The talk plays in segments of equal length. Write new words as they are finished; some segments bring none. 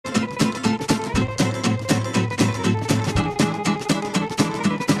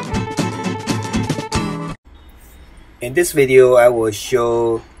In this video, I will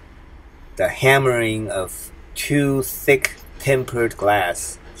show the hammering of two thick tempered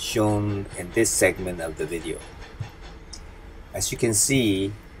glass shown in this segment of the video. As you can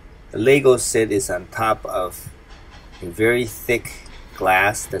see, the Lego set is on top of a very thick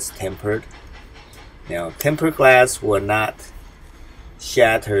glass that's tempered. Now, tempered glass will not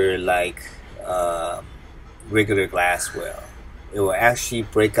shatter like regular glass will. It will actually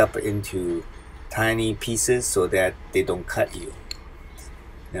break up into tiny pieces so that they don't cut you.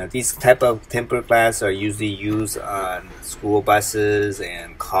 Now, these type of tempered glass are usually used on school buses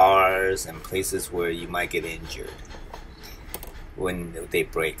and cars and places where you might get injured when they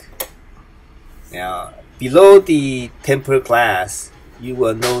break. Now, below the tempered glass, you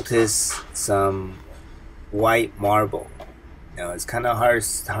will notice some white marble. Now, it's kind of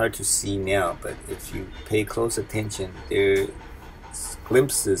hard to see now, but if you pay close attention, there's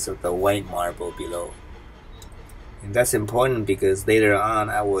glimpses of the white marble below. And that's important because later on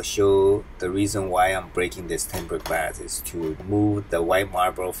I will show the reason why I'm breaking this tempered glass is to move the white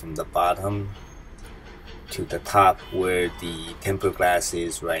marble from the bottom to the top where the tempered glass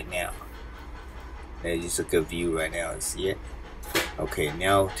is right now. There's a good view right now, see it? Okay,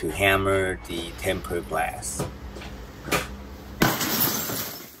 now to hammer the tempered glass.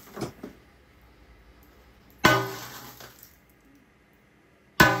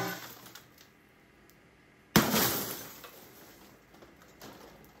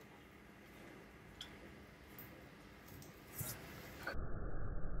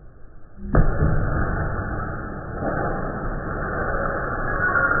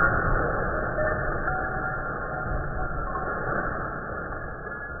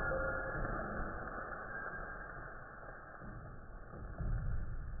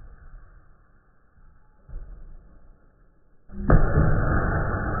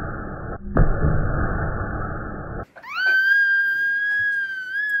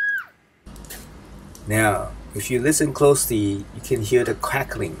 Now, if you listen closely, you can hear the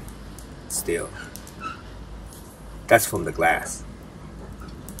crackling still. That's from the glass.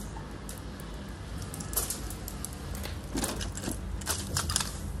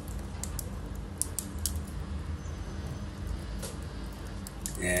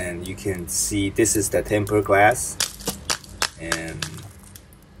 And you can see this is the tempered glass, and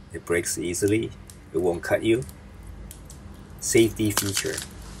it breaks easily. It won't cut you. Safety feature.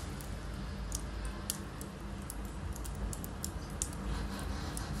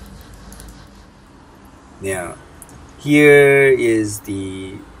 Now, here is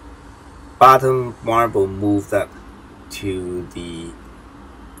the bottom marble moved up to the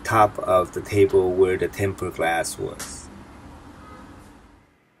top of the table where the tempered glass was.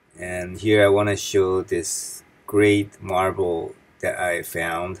 And here I want to show this great marble that I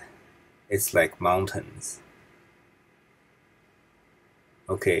found. It's like mountains.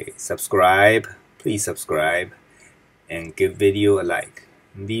 Okay, subscribe, please subscribe, and give video a like.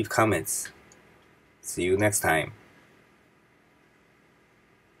 Leave comments. See you next time.